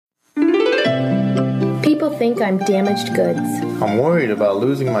People think I'm damaged goods. I'm worried about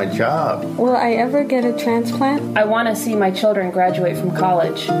losing my job. Will I ever get a transplant? I want to see my children graduate from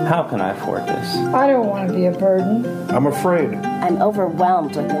college. How can I afford this? I don't want to be a burden. I'm afraid. I'm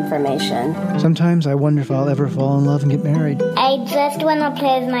overwhelmed with information. Sometimes I wonder if I'll ever fall in love and get married. I just want to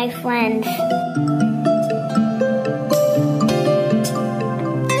play with my friends.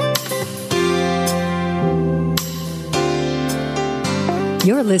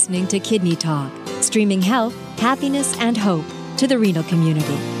 You're listening to Kidney Talk, streaming health, happiness, and hope to the renal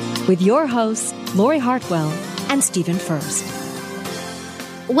community, with your hosts, Lori Hartwell and Stephen Furst.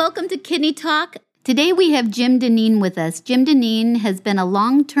 Welcome to Kidney Talk. Today we have Jim Dineen with us. Jim Dineen has been a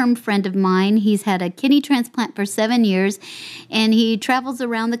long-term friend of mine. He's had a kidney transplant for 7 years, and he travels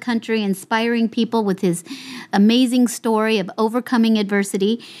around the country inspiring people with his amazing story of overcoming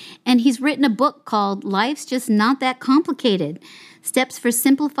adversity. And he's written a book called Life's Just Not That Complicated: Steps for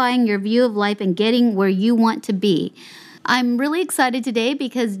Simplifying Your View of Life and Getting Where You Want to Be. I'm really excited today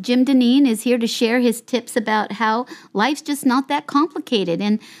because Jim Dineen is here to share his tips about how life's just not that complicated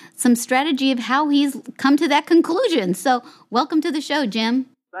and some strategy of how he's come to that conclusion. So welcome to the show, Jim.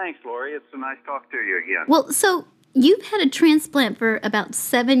 Thanks, Lori. It's a nice talk to you again. Well, so you've had a transplant for about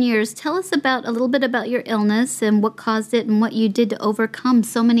 7 years. Tell us about a little bit about your illness and what caused it and what you did to overcome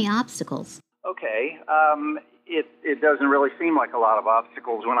so many obstacles. Okay. It doesn't really seem like a lot of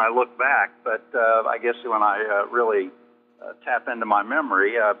obstacles when I look back, but I guess when I really tap into my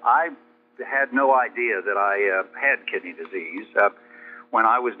memory, I had no idea that I had kidney disease. When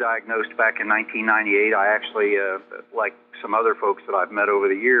I was diagnosed back in 1998, I actually, like some other folks that I've met over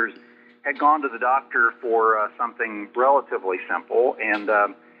the years, had gone to the doctor for something relatively simple, and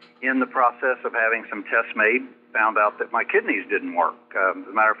in the process of having some tests made, found out that my kidneys didn't work. As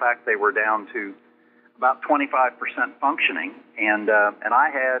a matter of fact, they were down to about 25% functioning, and I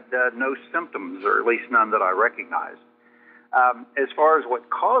had no symptoms, or at least none that I recognized. As far as what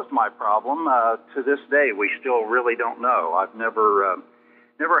caused my problem, to this day, we still really don't know. I've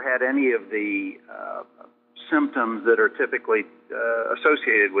never had any of the symptoms that are typically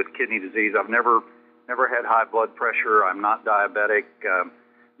associated with kidney disease. I've never had high blood pressure. I'm not diabetic.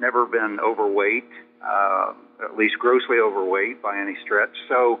 Never been overweight, at least grossly overweight by any stretch.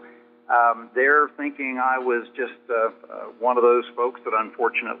 So they're thinking I was just one of those folks that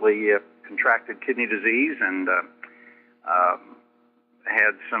unfortunately contracted kidney disease and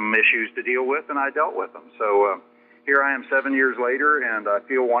had some issues to deal with, and I dealt with them. So here I am 7 years later, and I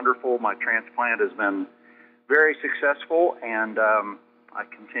feel wonderful. My transplant has been very successful, and I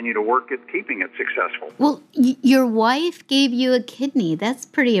continue to work at keeping it successful. Well, your wife gave you a kidney. That's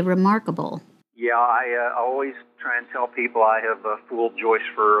pretty remarkable. Yeah, I always try and tell people I have fooled Joyce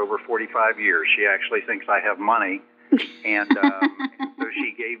for over 45 years. She actually thinks I have money, and so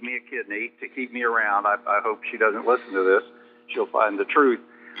she gave me a kidney to keep me around. I hope she doesn't listen to this. She'll find the truth.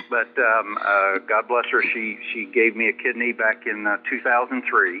 But God bless her, she gave me a kidney back in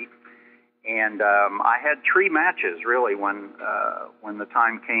 2003, and I had three matches, really, when the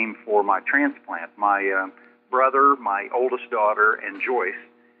time came for my transplant. My brother, my oldest daughter, and Joyce.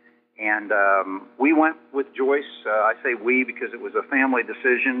 And we went with Joyce. I say we because it was a family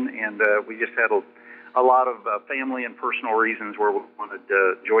decision, and we just had a lot of family and personal reasons where we wanted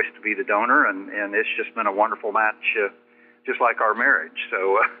Joyce to be the donor, and it's just been a wonderful match, just like our marriage.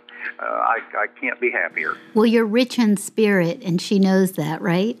 So I can't be happier. Well, you're rich in spirit, and she knows that,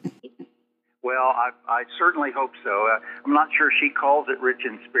 right? Well, I certainly hope so. I'm not sure she calls it rich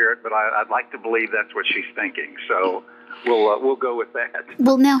in spirit, but I'd like to believe that's what she's thinking. So we'll go with that.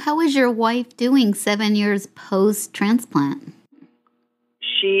 Well, now, how is your wife doing 7 years post-transplant?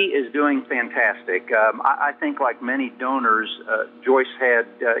 She is doing fantastic. I think like many donors, Joyce had,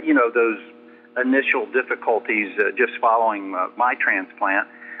 those initial difficulties just following my transplant,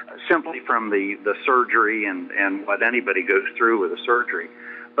 simply from the surgery and what anybody goes through with a surgery.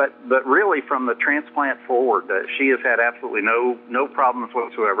 But really from the transplant forward, she has had absolutely no problems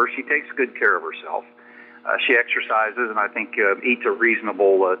whatsoever. She takes good care of herself. She exercises and I think eats a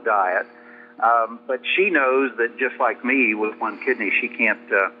reasonable diet. But she knows that just like me with one kidney, she can't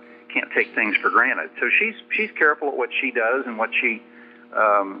take things for granted. So she's careful at what she does and what she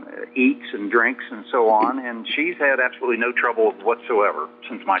eats and drinks and so on, and she's had absolutely no trouble whatsoever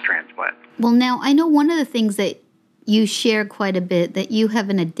since my transplant. Well, now, I know one of the things that you share quite a bit, that you have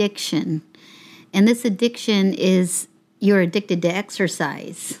an addiction, and this addiction is you're addicted to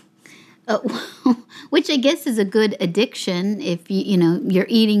exercise. Which I guess is a good addiction if you're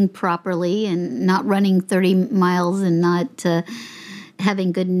eating properly and not running 30 miles and not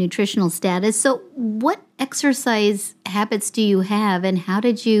having good nutritional status. So what exercise habits do you have, and how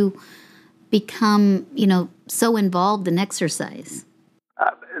did you become, so involved in exercise?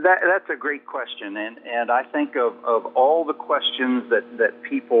 That's a great question, and I think of all the questions that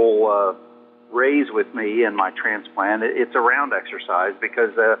people raise with me in my transplant, it's around exercise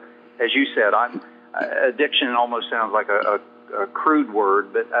because, as you said, addiction almost sounds like a crude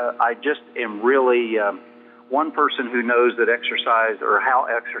word, but I just am really one person who knows that exercise or how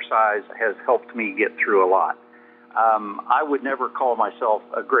exercise has helped me get through a lot. I would never call myself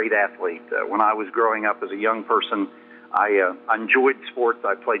a great athlete. When I was growing up as a young person, I enjoyed sports.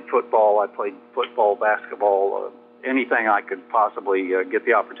 I played football, basketball, anything I could possibly get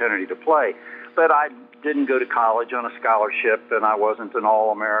the opportunity to play. But I didn't go to college on a scholarship, and I wasn't an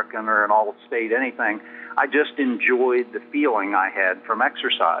All-American or an All-State anything. I just enjoyed the feeling I had from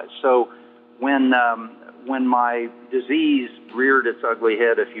exercise. So when my disease reared its ugly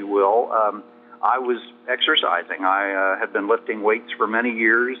head, if you will, I was exercising. I had been lifting weights for many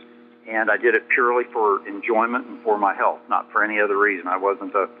years, and I did it purely for enjoyment and for my health, not for any other reason. I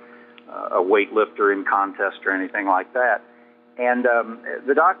wasn't a weightlifter in contest or anything like that. And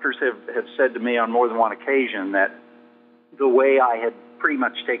the doctors have said to me on more than one occasion that the way I had pretty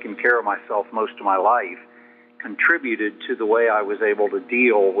much taken care of myself most of my life contributed to the way I was able to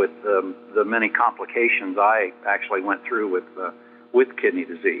deal with the many complications I actually went through with kidney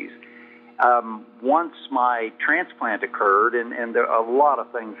disease. Once my transplant occurred, and a lot of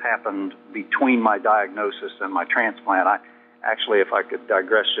things happened between my diagnosis and my transplant. If I could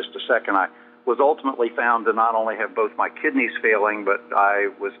digress just a second, I was ultimately found to not only have both my kidneys failing, but I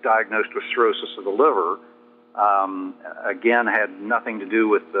was diagnosed with cirrhosis of the liver. Again, had nothing to do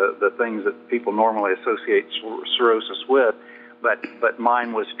with the things that people normally associate cirrhosis with, but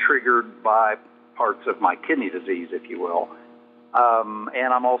mine was triggered by parts of my kidney disease, if you will.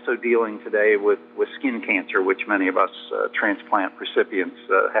 And I'm also dealing today with skin cancer, which many of us transplant recipients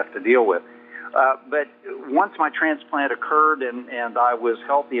have to deal with. But once my transplant occurred and I was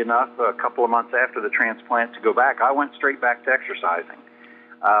healthy enough a couple of months after the transplant to go back, I went straight back to exercising.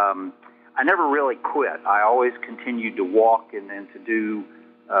 I never really quit. I always continued to walk and to do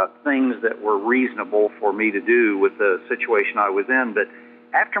things that were reasonable for me to do with the situation I was in. But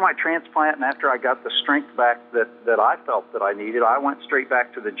after my transplant and after I got the strength back that I felt that I needed, I went straight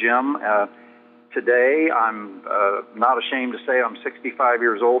back to the gym. Today, I'm not ashamed to say I'm 65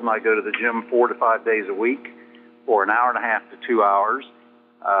 years old, and I go to the gym 4 to 5 days a week for an hour and a half to 2 hours.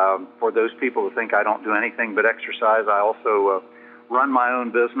 For those people who think I don't do anything but exercise, I also run my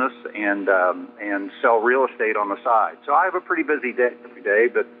own business and sell real estate on the side. So I have a pretty busy day every day,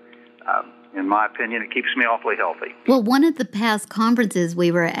 but in my opinion, it keeps me awfully healthy. Well, one of the past conferences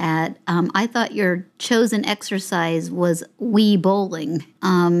we were at, I thought your chosen exercise was Wii bowling.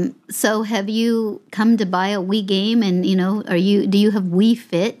 So have you come to buy a Wii game? And do you have Wii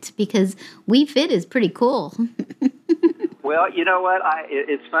Fit? Because Wii Fit is pretty cool. Well, you know what?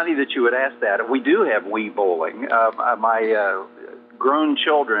 It's funny that you would ask that. We do have Wii bowling. My grown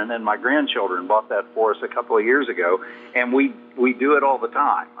children and my grandchildren bought that for us a couple of years ago, and we do it all the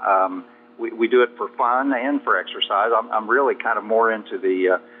time. We do it for fun and for exercise. I'm really kind of more into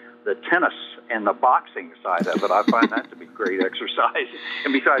the tennis and the boxing side of it. I find that to be great exercise.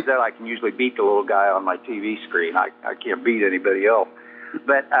 And besides that, I can usually beat the little guy on my TV screen. I can't beat anybody else.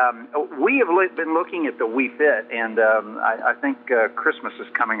 But we have been looking at the Wii Fit, and I think Christmas is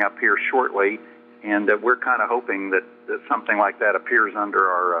coming up here shortly, and we're kind of hoping that something like that appears under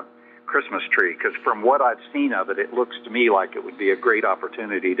our Christmas tree, because from what I've seen of it, it looks to me like it would be a great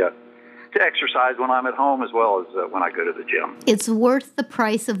opportunity to exercise when I'm at home as well as when I go to the gym. It's worth the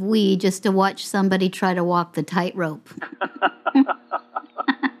price of Wii just to watch somebody try to walk the tightrope.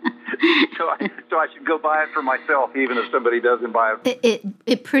 So I should go buy it for myself, even if somebody doesn't buy it.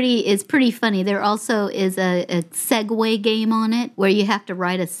 It's pretty funny. There also is a Segway game on it where you have to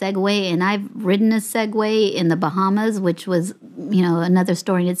ride a Segway, and I've ridden a Segway in the Bahamas, which was another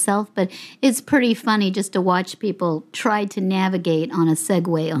story in itself. But it's pretty funny just to watch people try to navigate on a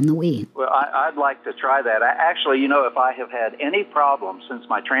Segway on the Wii. Well, I'd like to try that. Actually, if I have had any problems since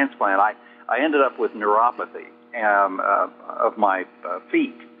my transplant, I ended up with neuropathy of my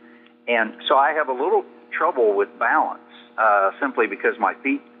feet. And so I have a little trouble with balance simply because my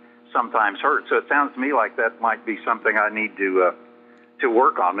feet sometimes hurt. So it sounds to me like that might be something I need to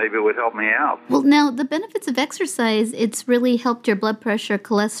work on. Maybe it would help me out. Well, now, the benefits of exercise, it's really helped your blood pressure,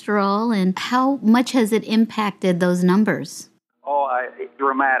 cholesterol, and how much has it impacted those numbers? Oh,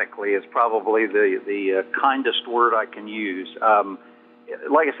 dramatically is probably the kindest word I can use.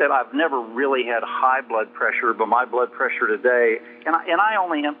 Like I said, I've never really had high blood pressure, but my blood pressure today, and I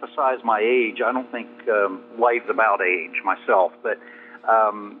only emphasize my age. I don't think life's about age myself, but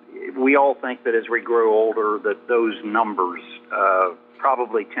we all think that as we grow older that those numbers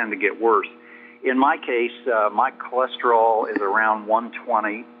probably tend to get worse. In my case, my cholesterol is around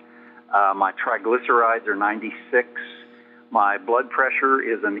 120. My triglycerides are 96. My blood pressure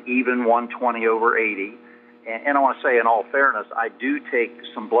is an even 120 over 80. And I want to say, in all fairness, I do take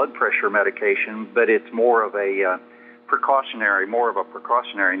some blood pressure medication, but it's more of a precautionary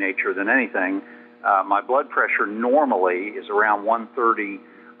nature than anything. My blood pressure normally is around 130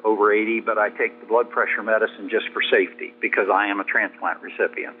 over 80, but I take the blood pressure medicine just for safety because I am a transplant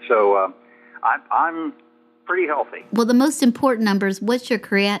recipient. So I'm pretty healthy. Well, the most important numbers, what's your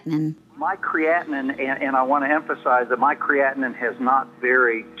creatinine? My creatinine, and I want to emphasize that my creatinine has not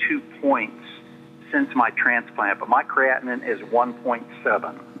varied 2 points since my transplant, but my creatinine is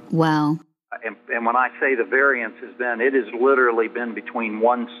 1.7. Wow. And when I say the variance has been, it has literally been between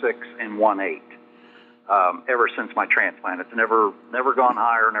 1.6 and 1.8 ever since my transplant. It's never gone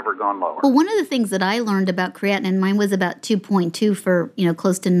higher, never gone lower. Well, one of the things that I learned about creatinine, mine was about 2.2 for,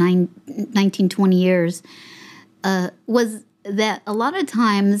 close to 19, 20 years, was that a lot of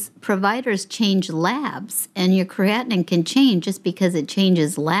times providers change labs, and your creatinine can change just because it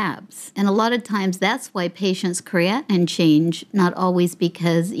changes labs. And a lot of times that's why patients' creatinine change, not always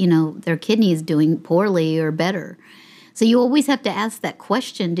because, their kidney is doing poorly or better. So you always have to ask that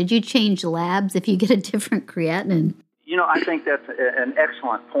question, did you change labs if you get a different creatinine? I think that's an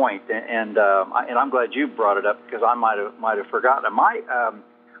excellent point, and I'm glad you brought it up because I might have forgotten.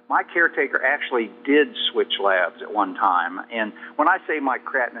 My caretaker actually did switch labs at one time, and when I say my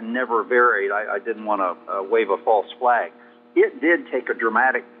creatinine never varied, I didn't want to wave a false flag. It did take a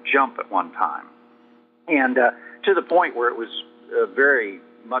dramatic jump at one time, and to the point where it was very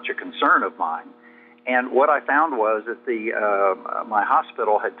much a concern of mine. And what I found was that my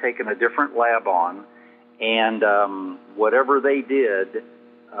hospital had taken a different lab on, and whatever they did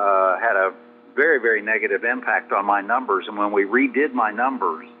had a very, very negative impact on my numbers. And when we redid my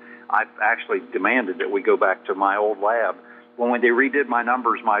numbers, I actually demanded that we go back to my old lab. When they redid my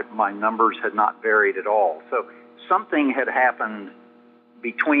numbers, my numbers had not varied at all. So something had happened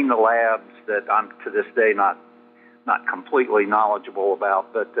between the labs that I'm to this day not completely knowledgeable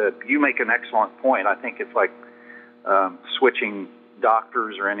about. But you make an excellent point. I think it's like switching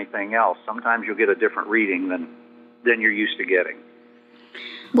doctors or anything else. Sometimes you'll get a different reading than you're used to getting.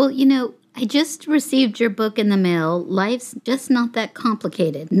 Well, I just received your book in the mail, Life's Just Not That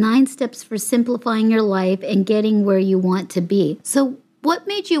Complicated, 9 Steps for Simplifying Your Life and Getting Where You Want to Be. So what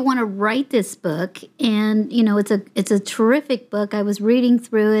made you want to write this book? And, it's a terrific book. I was reading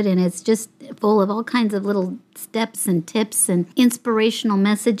through it, and it's just full of all kinds of little steps and tips and inspirational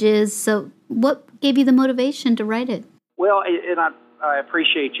messages. So what gave you the motivation to write it? Well, and I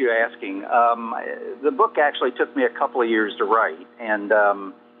appreciate you asking. The book actually took me a couple of years to write, and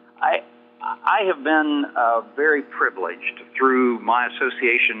I have been very privileged through my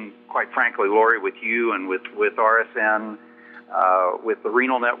association, quite frankly, Lori, with you and with RSN, with the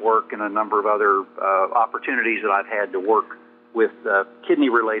Renal Network and a number of other opportunities that I've had to work with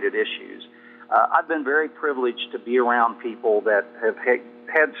kidney-related issues. I've been very privileged to be around people that have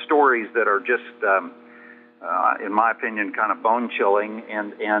had stories that are just, in my opinion, kind of bone-chilling,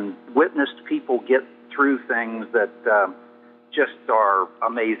 and witnessed people get through things that just are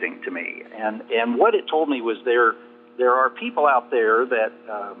amazing to me. And what it told me was there are people out there that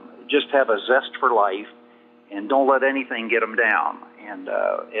just have a zest for life and don't let anything get them down. And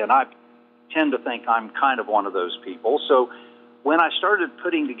I tend to think I'm kind of one of those people. So when I started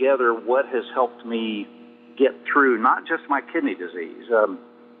putting together what has helped me get through not just my kidney disease,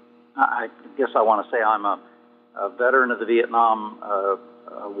 I guess I want to say I'm a veteran of the Vietnam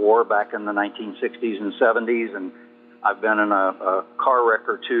War back in the 1960s and 70s, and I've been in a car wreck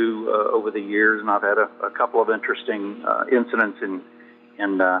or two over the years, and I've had a couple of interesting incidents in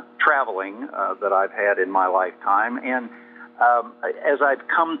traveling that I've had in my lifetime. And as I've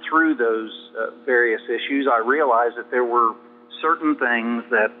come through those various issues, I realized that there were certain things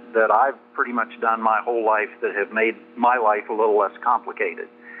that I've pretty much done my whole life that have made my life a little less complicated.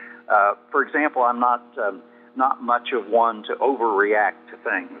 For example, I'm not much of one to overreact to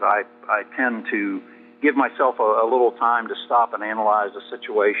things. I tend to give myself a little time to stop and analyze a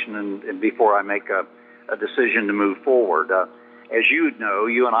situation and before I make a decision to move forward. As you know,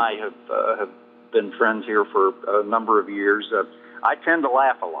 you and I have been friends here for a number of years. I tend to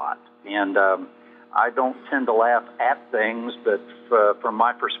laugh a lot, and I don't tend to laugh at things, but from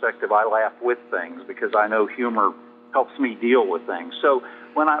my perspective, I laugh with things because I know humor helps me deal with things. So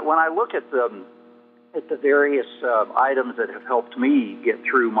when I look at the various items that have helped me get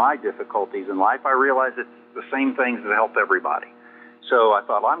through my difficulties in life, I realize it's the same things that help everybody. So I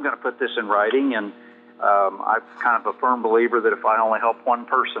thought, well, I'm going to put this in writing, and I'm kind of a firm believer that if I only help one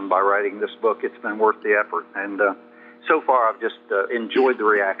person by writing this book, it's been worth the effort. And so far, I've just enjoyed the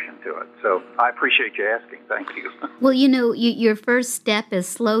reaction to it. So I appreciate you asking. Thank you. Well, your first step is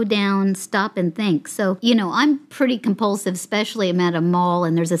slow down, stop, and think. So, I'm pretty compulsive, especially I'm at a mall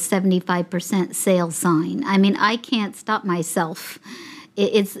and there's a 75% sale sign. I mean, I can't stop myself.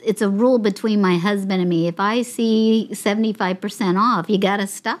 It's a rule between my husband and me. If I see 75% off, you got to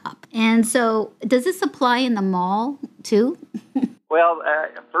stop. And so does this apply in the mall too? Well,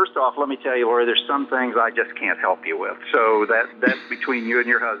 first off, let me tell you, Lori, there's some things I just can't help you with. So that's between you and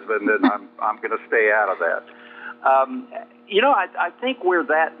your husband, and I'm going to stay out of that. I think where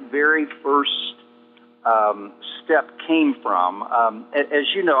that very first step came from, as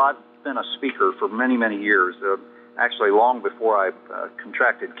you know, I've been a speaker for many, many years, actually long before I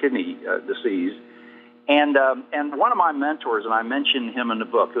contracted kidney disease. And one of my mentors, and I mentioned him in the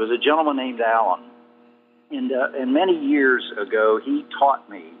book, it was a gentleman named Alan. And many years ago, he taught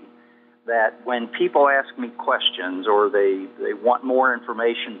me that when people ask me questions or they want more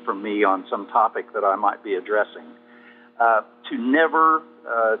information from me on some topic that I might be addressing, to never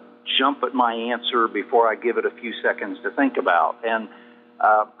jump at my answer before I give it a few seconds to think about. And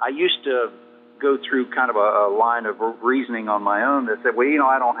I used to go through kind of a line of reasoning on my own that said, well,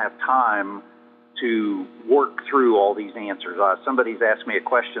 I don't have time to work through all these answers. Somebody's asked me a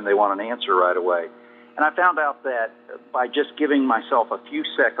question, they want an answer right away. And I found out that by just giving myself a few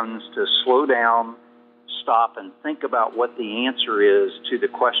seconds to slow down, stop, and think about what the answer is to the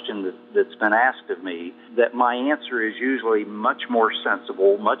question that's been asked of me, that my answer is usually much more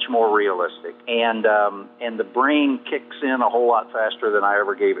sensible, much more realistic, and the brain kicks in a whole lot faster than I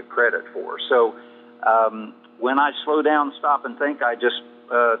ever gave it credit for. So when I slow down, stop, and think, I just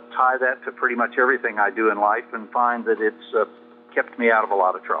tie that to pretty much everything I do in life and find that it's kept me out of a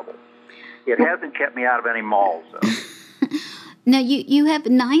lot of trouble. It hasn't kept me out of any malls, though. Now, you have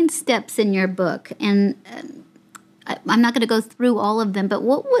 9 steps in your book, and I'm not going to go through all of them, but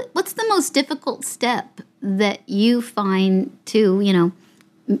what's the most difficult step that you find to,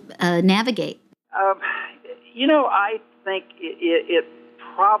 navigate? I think it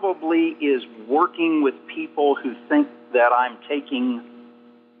probably is working with people who think that I'm taking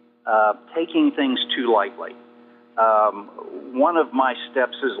things too lightly. One of my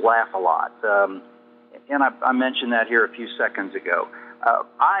steps is laugh a lot. And I mentioned that here a few seconds ago.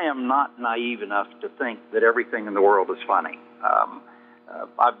 I am not naive enough to think that everything in the world is funny.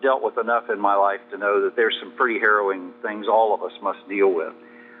 I've dealt with enough in my life to know that there's some pretty harrowing things all of us must deal with.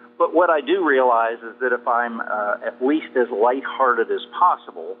 But what I do realize is that if I'm at least as lighthearted as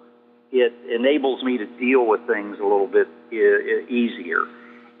possible, it enables me to deal with things a little bit easier.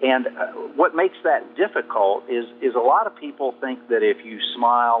 And what makes that difficult is a lot of people think that if you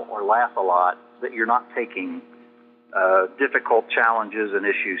smile or laugh a lot, that you're not taking difficult challenges and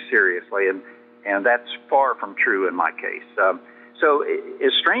issues seriously, and that's far from true in my case. So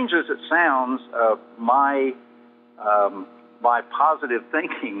as strange as it sounds, my positive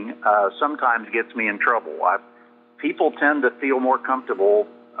thinking sometimes gets me in trouble. People tend to feel more comfortable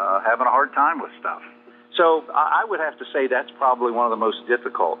having a hard time with stuff. So I would have to say that's probably one of the most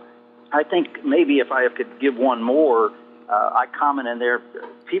difficult. I think maybe if I could give one more, I comment in there,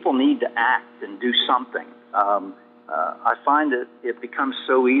 people need to act and do something. I find that it becomes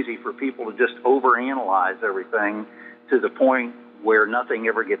so easy for people to just overanalyze everything to the point where nothing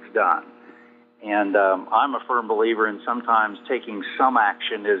ever gets done. And I'm a firm believer in sometimes taking some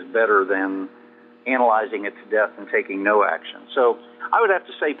action is better than analyzing it to death and taking no action. So I would have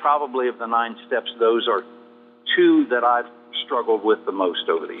to say probably of the 9 steps, those are 2 that I've struggled with the most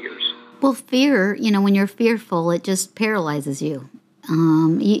over the years. Well, fear, when you're fearful, it just paralyzes you.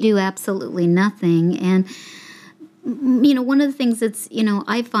 You do absolutely nothing. And, one of the things that's,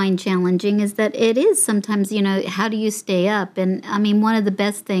 I find challenging is that it is sometimes, how do you stay up? And, one of the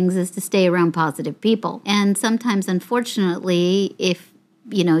best things is to stay around positive people. And sometimes, unfortunately, if,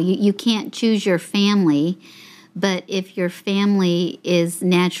 you can't choose your family, but if your family is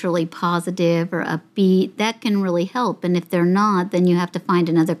naturally positive or upbeat, that can really help. And if they're not, then you have to find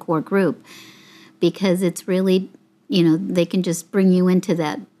another core group because it's really, they can just bring you into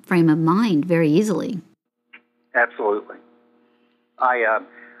that frame of mind very easily. Absolutely.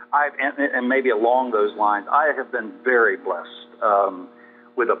 And maybe along those lines, I have been very blessed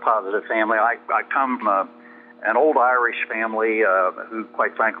with a positive family. I come from an old Irish family who,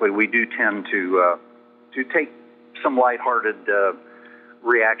 quite frankly, we do tend to take some lighthearted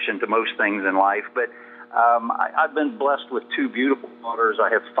reaction to most things in life. But I've been blessed with 2 beautiful daughters. I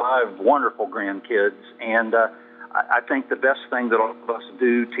have 5 wonderful grandkids, and I think the best thing that all of us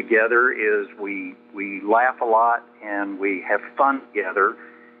do together is we laugh a lot and we have fun together,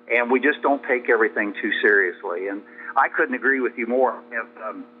 and we just don't take everything too seriously. And I couldn't agree with you more.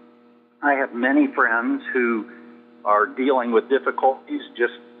 I have many friends who are dealing with difficulties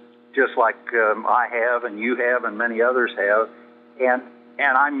just like I have and you have and many others have, and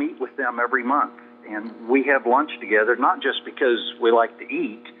I meet with them every month, and we have lunch together, not just because we like to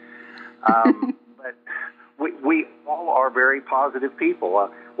eat, but we all are very positive people.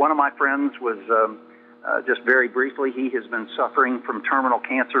 One of my friends was, just very briefly, he has been suffering from terminal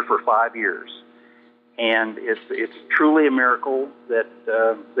cancer for 5 years. And it's truly a miracle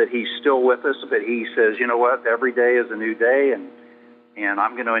that he's still with us, but he says, you know what, every day is a new day, and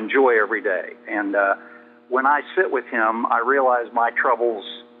I'm going to enjoy every day. And when I sit with him, I realize my troubles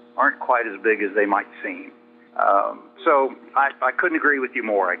aren't quite as big as they might seem. So I couldn't agree with you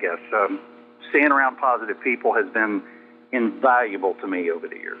more, I guess. Staying around positive people has been invaluable to me over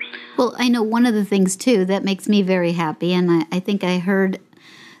the years. Well, I know one of the things, too, that makes me very happy, and I think I heard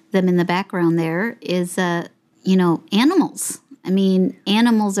them in the background there, is, animals. I mean,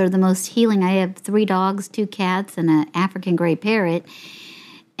 animals are the most healing. I have 3 dogs, 2 cats, and an African gray parrot.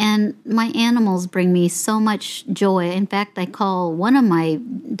 And my animals bring me so much joy. In fact, I call one of my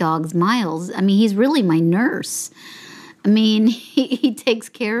dogs Miles. I mean, he's really my nurse. I mean, he takes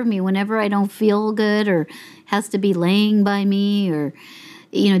care of me whenever I don't feel good or has to be laying by me or,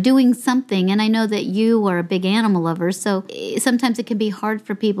 doing something. And I know that you are a big animal lover, so sometimes it can be hard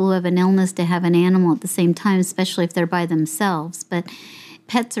for people who have an illness to have an animal at the same time, especially if they're by themselves. But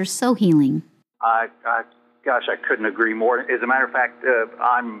pets are so healing. Gosh, I couldn't agree more. As a matter of fact,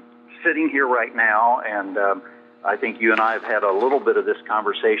 I'm sitting here right now, and I think you and I have had a little bit of this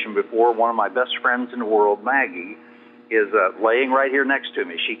conversation before. One of my best friends in the world, Maggie, is laying right here next to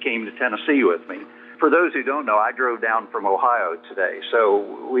me. She came to Tennessee with me. For those who don't know, I drove down from Ohio today,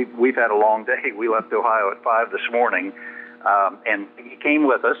 so we've had a long day. We left Ohio at 5 this morning, and he came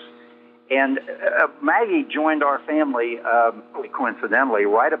with us. And Maggie joined our family, coincidentally,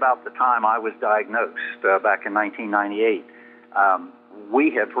 right about the time I was diagnosed back in 1998. We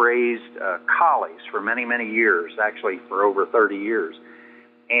have raised collies for many, many years, actually for over 30 years,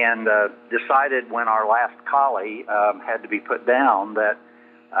 and decided when our last collie had to be put down that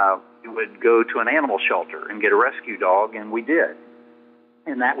we would go to an animal shelter and get a rescue dog, and we did.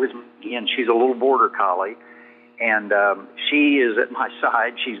 And that was Maggie, and she's a little border collie. And she is at my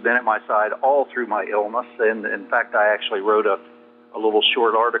side. She's been at my side all through my illness. And, in fact, I actually wrote a little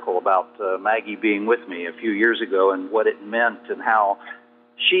short article about Maggie being with me a few years ago and what it meant and how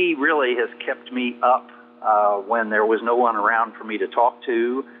she really has kept me up when there was no one around for me to talk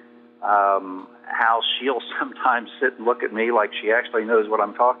to, how she'll sometimes sit and look at me like she actually knows what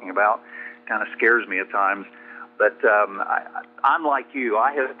I'm talking about. Kind of scares me at times. But I'm like you.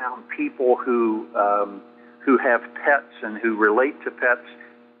 I have found people who have pets and who relate to pets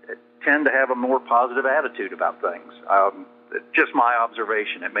tend to have a more positive attitude about things. Just my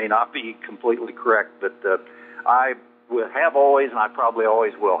observation. It may not be completely correct, but I have always, and I probably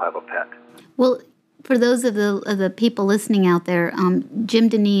always will have a pet. Well, for those of the people listening out there, Jim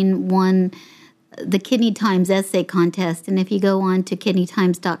Dineen won the Kidney Times essay contest, and if you go on to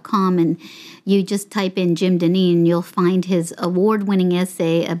kidneytimes.com and you just type in Jim Dineen, you'll find his award-winning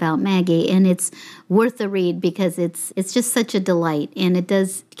essay about Maggie, and it's worth a read because it's just such a delight, and it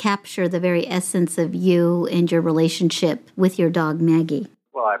does capture the very essence of you and your relationship with your dog Maggie.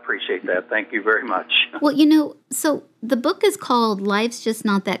 Well, I appreciate that. Thank you very much. Well, so the book is called Life's Just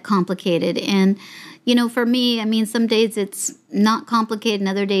Not That Complicated, and for me, I mean, some days it's not complicated and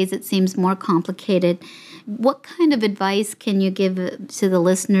other days it seems more complicated. What kind of advice can you give to the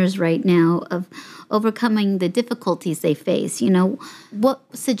listeners right now of overcoming the difficulties they face? What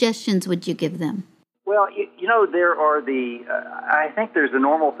suggestions would you give them? Well, there are I think there's the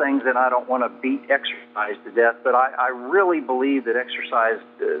normal things, and I don't want to beat exercise to death, but I really believe that exercise,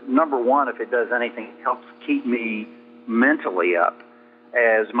 number one, if it does anything, helps keep me mentally up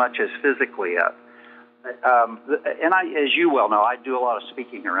as much as physically up. And as you well know, I do a lot of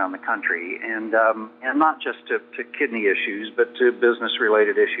speaking around the country, and not just to kidney issues, but to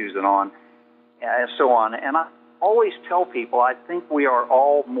business-related issues and so on. And I always tell people I think we are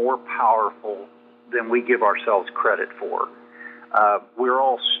all more powerful than we give ourselves credit for. We're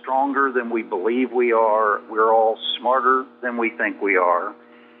all stronger than we believe we are. We're all smarter than we think we are.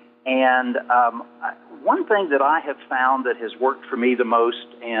 And one thing that I have found that has worked for me the most,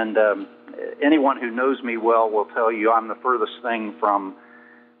 and anyone who knows me well will tell you I'm the furthest thing from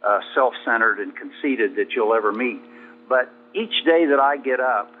self-centered and conceited that you'll ever meet. But each day that I get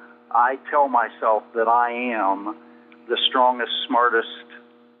up, I tell myself that I am the strongest, smartest,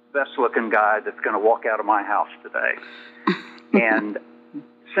 best-looking guy that's going to walk out of my house today. And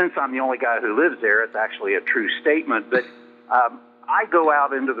since I'm the only guy who lives there, it's actually a true statement. But I go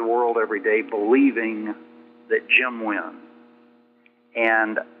out into the world every day believing that Jim wins.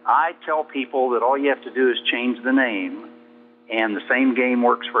 And I tell people that all you have to do is change the name, and the same game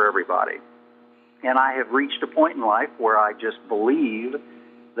works for everybody. And I have reached a point in life where I just believe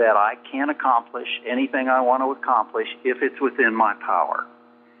that I can accomplish anything I want to accomplish if it's within my power.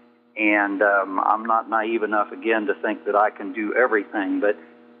 And I'm not naive enough, again, to think that I can do everything, but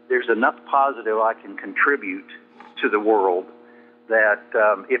there's enough positive I can contribute to the world that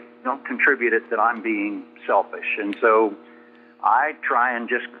if I don't contribute it, that I'm being selfish. And so I try and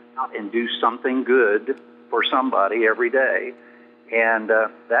just go out and do something good for somebody every day. And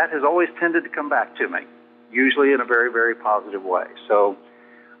that has always tended to come back to me, usually in a very, very positive way. So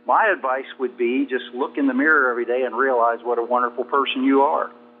my advice would be just look in the mirror every day and realize what a wonderful person you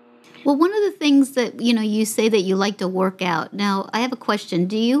are. Well, one of the things that, you say that you like to work out. Now, I have a question.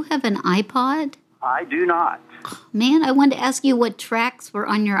 Do you have an iPod? I do not. Man, I wanted to ask you what tracks were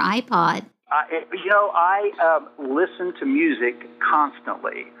on your iPod. I listen to music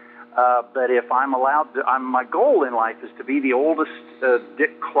constantly. But if I'm allowed to, my goal in life is to be the oldest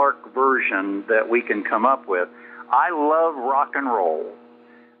Dick Clark version that we can come up with. I love rock and roll.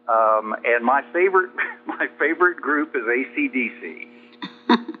 And my favorite group is AC/DC.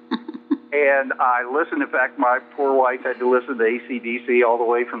 And I listen. In fact, my poor wife had to listen to AC/DC all the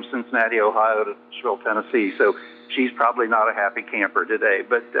way from Cincinnati, Ohio to Nashville, Tennessee. So she's probably not a happy camper today.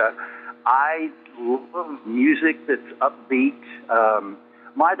 But I love music that's upbeat.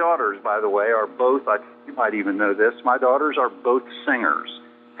 My daughters, by the way, are both, you might even know this, my daughters are both singers,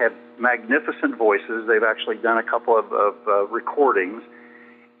 have magnificent voices. They've actually done a couple of recordings.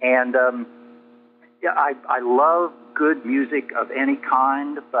 And I love good music of any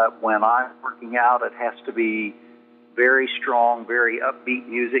kind, but when I'm working out, it has to be very strong, very upbeat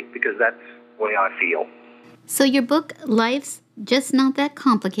music because that's the way I feel. So your book, Life's Just Not That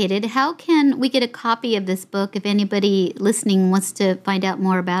Complicated, how can we get a copy of this book if anybody listening wants to find out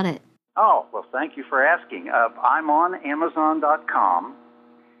more about it? Oh, well, thank you for asking. I'm on Amazon.com.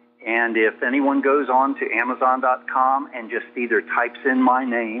 And if anyone goes on to Amazon.com and just either types in my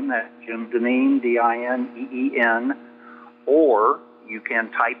name, that's Jim Dineen, Dineen, or you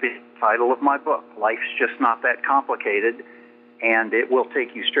can type in the title of my book, Life's Just Not That Complicated, and it will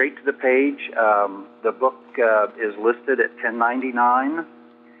take you straight to the page. The book is listed at $10.99.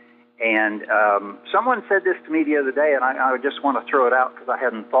 And someone said this to me the other day, and I just want to throw it out because I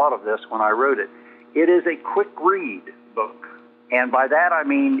hadn't thought of this when I wrote it. It is a quick read book. And by that, I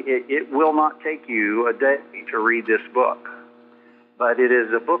mean it will not take you a day to read this book. But it is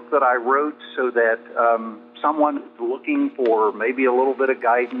a book that I wrote so that someone looking for maybe a little bit of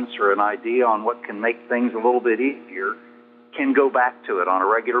guidance or an idea on what can make things a little bit easier can go back to it on a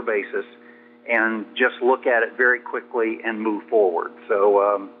regular basis and just look at it very quickly and move forward.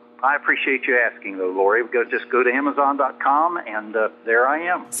 So I appreciate you asking, though, Lori. Just go to Amazon.com, and there I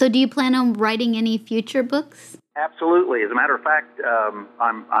am. So do you plan on writing any future books? Absolutely. As a matter of fact,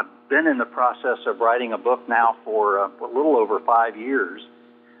 I've been in the process of writing a book now for a little over 5 years,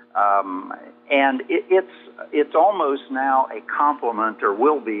 and it's almost now a compliment, or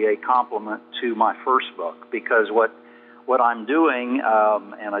will be a compliment, to my first book, because what I'm doing,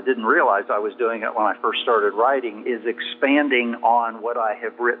 and I didn't realize I was doing it when I first started writing, is expanding on what I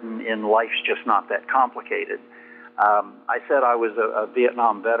have written in Life's Just Not That Complicated. I said I was a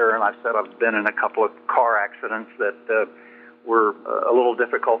Vietnam veteran. I said I've been in a couple of car accidents that were a little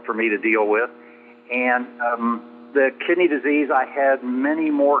difficult for me to deal with. And the kidney disease, I had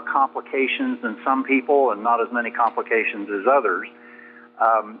many more complications than some people and not as many complications as others.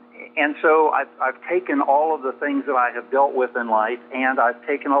 And so I've taken all of the things that I have dealt with in life, and I've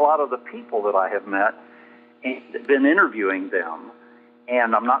taken a lot of the people that I have met and been interviewing them.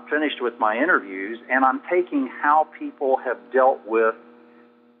 And I'm not finished with my interviews, and I'm taking how people have dealt with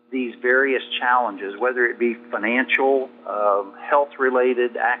these various challenges, whether it be financial,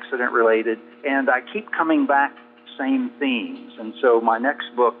 health-related, accident-related, and I keep coming back to the same themes. And so my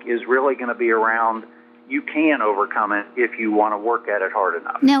next book is really going to be around you can overcome it if you want to work at it hard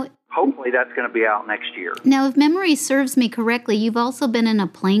enough. Now, hopefully that's going to be out next year. Now, if memory serves me correctly, you've also been in a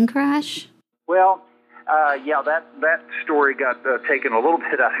plane crash? Well, yeah, that story got taken a little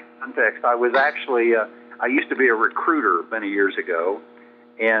bit out of context. I was actually, I used to be a recruiter many years ago,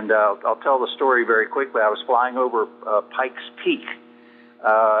 and I'll tell the story very quickly. I was flying over Pikes Peak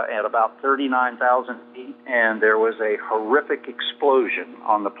at about 39,000 feet, and there was a horrific explosion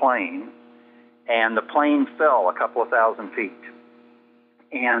on the plane, and the plane fell a couple of thousand feet.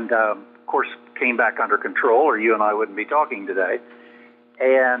 And, of course, came back under control, or you and I wouldn't be talking today.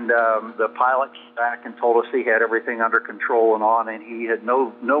 And the pilot came back and told us he had everything under control and on, and he had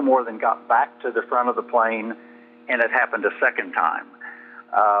no more than got back to the front of the plane, and it happened a second time.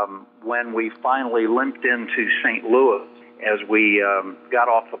 When we finally limped into St. Louis, as we got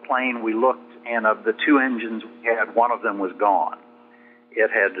off the plane, we looked, and of the two engines we had, one of them was gone. It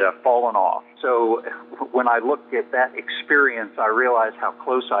had fallen off. So when I looked at that experience, I realized how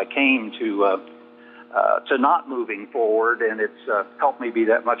close I came to not moving forward, and it's helped me be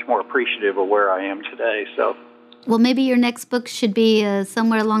that much more appreciative of where I am today. So, well, maybe your next book should be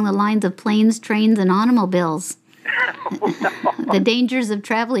somewhere along the lines of Planes, Trains, and Automobiles. The Dangers of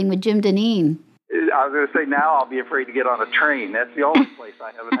Traveling with Jim Dineen. I was going to say, now I'll be afraid to get on a train. That's the only place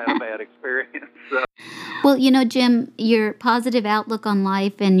I haven't had a bad experience. So. Well, you know, Jim, your positive outlook on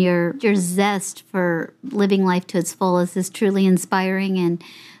life and your zest for living life to its fullest is truly inspiring.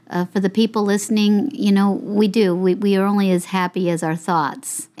 And for the people listening, you know, we are only as happy as our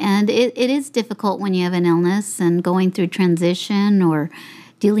thoughts. And it is difficult when you have an illness and going through transition or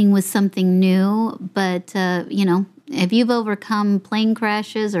dealing with something new. But, you know, if you've overcome plane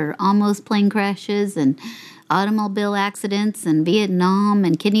crashes or almost plane crashes and automobile accidents and Vietnam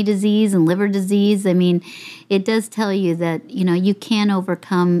and kidney disease and liver disease, I mean, it does tell you that, you know, you can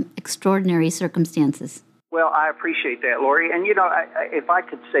overcome extraordinary circumstances. Well, I appreciate that, Lori. And, you know, if I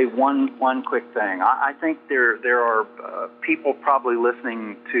could say one quick thing, I think there are people probably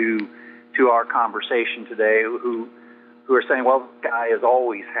listening to our conversation today who are saying, well, this guy is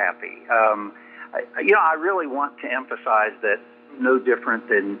always happy. You know, I really want to emphasize that no different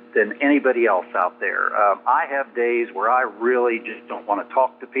than anybody else out there. I have days where I really just don't want to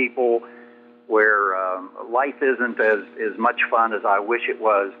talk to people, where life isn't as much fun as I wish it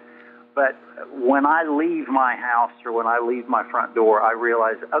was. But when I leave my house or when I leave my front door, I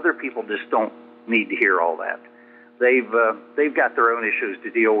realize other people just don't need to hear all that. They've got their own issues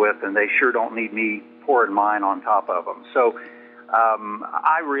to deal with, and they sure don't need me pouring mine on top of them. So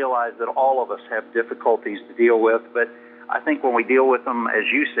I realize that all of us have difficulties to deal with, but I think when we deal with them, as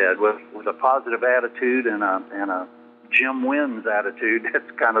you said, with a positive attitude and a Jim wins attitude,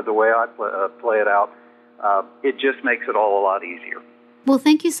 that's kind of the way I play it out, it just makes it all a lot easier. Well,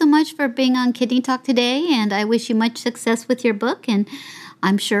 thank you so much for being on Kidney Talk today, and I wish you much success with your book, and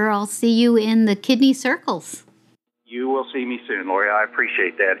I'm sure I'll see you in the kidney circles. You will see me soon, Lori. I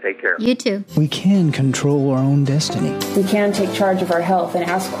appreciate that. Take care. You too. We can control our own destiny. We can take charge of our health and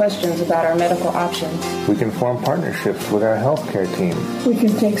ask questions about our medical options. We can form partnerships with our healthcare team. We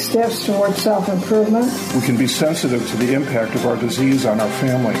can take steps towards self-improvement. We can be sensitive to the impact of our disease on our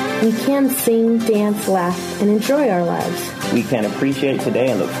family. We can sing, dance, laugh, and enjoy our lives. We can appreciate today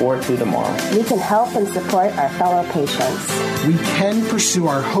and look forward to tomorrow. We can help and support our fellow patients. We can pursue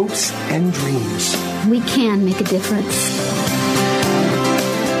our hopes and dreams. We can make a difference.